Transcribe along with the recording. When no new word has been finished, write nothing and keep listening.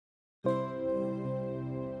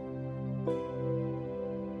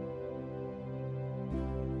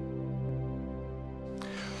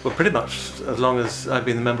Well, pretty much as long as I've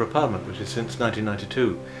been the Member of Parliament, which is since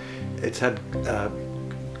 1992. It's had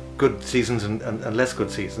good seasons and less good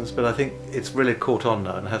seasons, but I think it's really caught on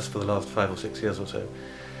now and has for the last 5 or 6 years or so.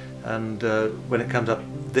 And when it comes up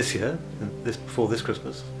this year, before this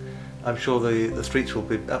Christmas, I'm sure the streets will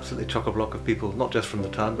be absolutely chock-a-block of people, not just from the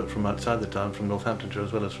town, but from outside the town, from Northamptonshire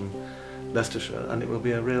as well as from Leicestershire, and it will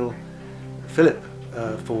be a real fillip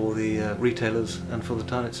for the retailers and for the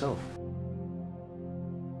town itself.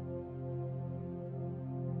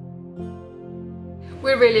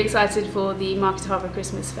 We're really excited for the Market Harborough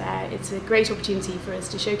Christmas Fair. It's a great opportunity for us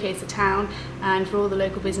to showcase the town and for all the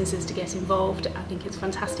local businesses to get involved. I think it's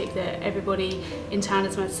fantastic that everybody in town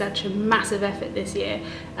has made such a massive effort this year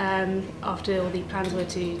after all the plans were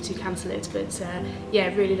to cancel it. But yeah,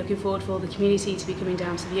 really looking forward for all the community to be coming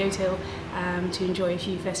down to the Oat Hill to enjoy a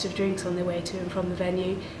few festive drinks on their way to and from the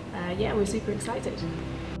venue. Yeah, we're super excited.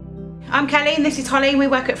 I'm Kelly and this is Holly. We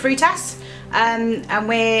work at Frutas and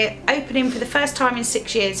we're opening for the first time in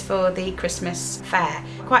 6 years for the Christmas Fair.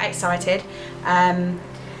 Quite excited.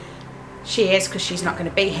 She is, because she's not going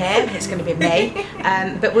to be here, it's going to be me.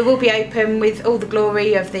 But we will be open with all the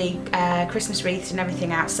glory of the Christmas wreaths and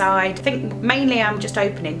everything outside. I think mainly I'm just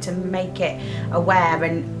opening to make it aware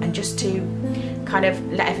and just to kind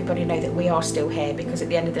of let everybody know that we are still here, because at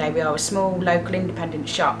the end of the day we are a small local independent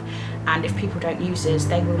shop, and if people don't use us,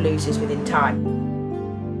 they will lose us within time.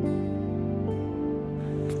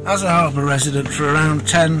 As a Harborough resident for around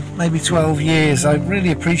 10, maybe 12 years, I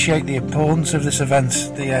really appreciate the importance of this event,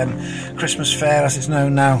 the Christmas Fair as it's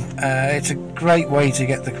known now. It's a great way to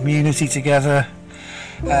get the community together,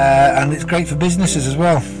 and it's great for businesses as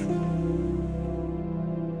well.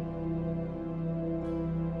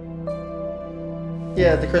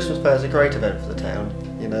 Yeah, the Christmas Fair is a great event for the town.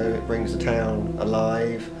 You know, it brings the town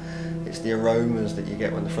alive. It's the aromas that you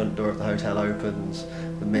get when the front door of the hotel opens,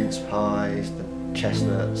 the mince pies, the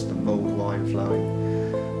chestnuts, the mulled wine flowing.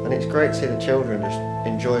 And it's great to see the children just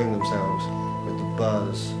enjoying themselves with the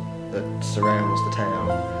buzz that surrounds the town,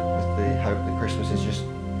 with the hope that Christmas is just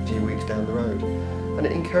a few weeks down the road. And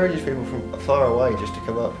it encourages people from far away just to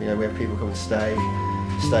come up. You know, we have people come and stay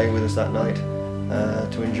with us that night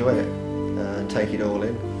to enjoy it and take it all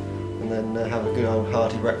in, and then have a good old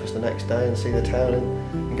hearty breakfast the next day and see the town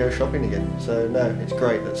and go shopping again. So no, it's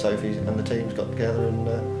great that Sophie and the team's got together and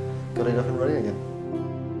got it up and running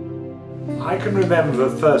again. I can remember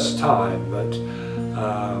the first time that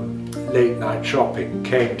late night shopping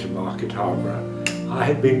came to Market Harborough. I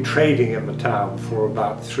had been trading in the town for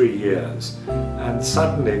about 3 years, and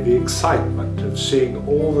suddenly the excitement of seeing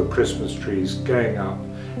all the Christmas trees going up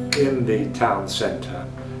in the town centre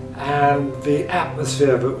and the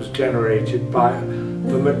atmosphere that was generated by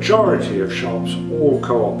the majority of shops all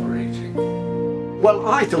cooperating. Well,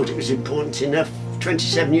 I thought it was important enough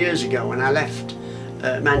 27 years ago when I left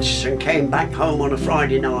Manchester and came back home on a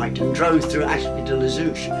Friday night and drove through Ashby de la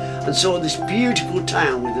Zouch and saw this beautiful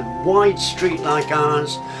town with a wide street like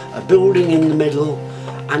ours, a building in the middle,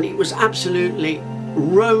 and it was absolutely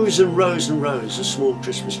rows and rows and rows of small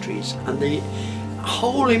Christmas trees, and the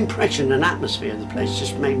whole impression and atmosphere of the place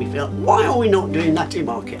just made me feel, why are we not doing that in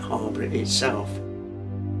Market Harborough itself?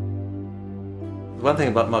 The one thing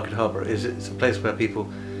about Market Harborough is it's a place where people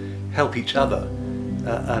help each other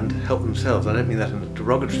and help themselves. I don't mean that in a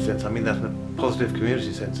derogatory sense, I mean that in a positive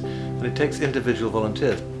community sense. And it takes individual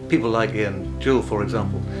volunteers, people like Ian, Joule for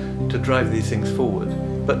example, to drive these things forward.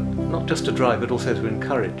 But not just to drive, but also to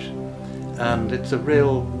encourage. And it's a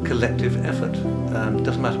real collective effort. And it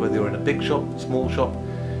doesn't matter whether you're in a big shop, small shop,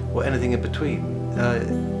 or anything in between.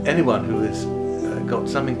 Anyone who has got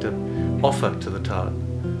something to offer to the town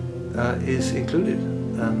is included,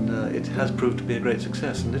 and it has proved to be a great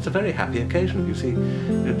success. And it's a very happy occasion. You see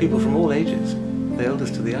people from all ages, the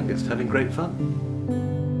eldest to the youngest, having great fun.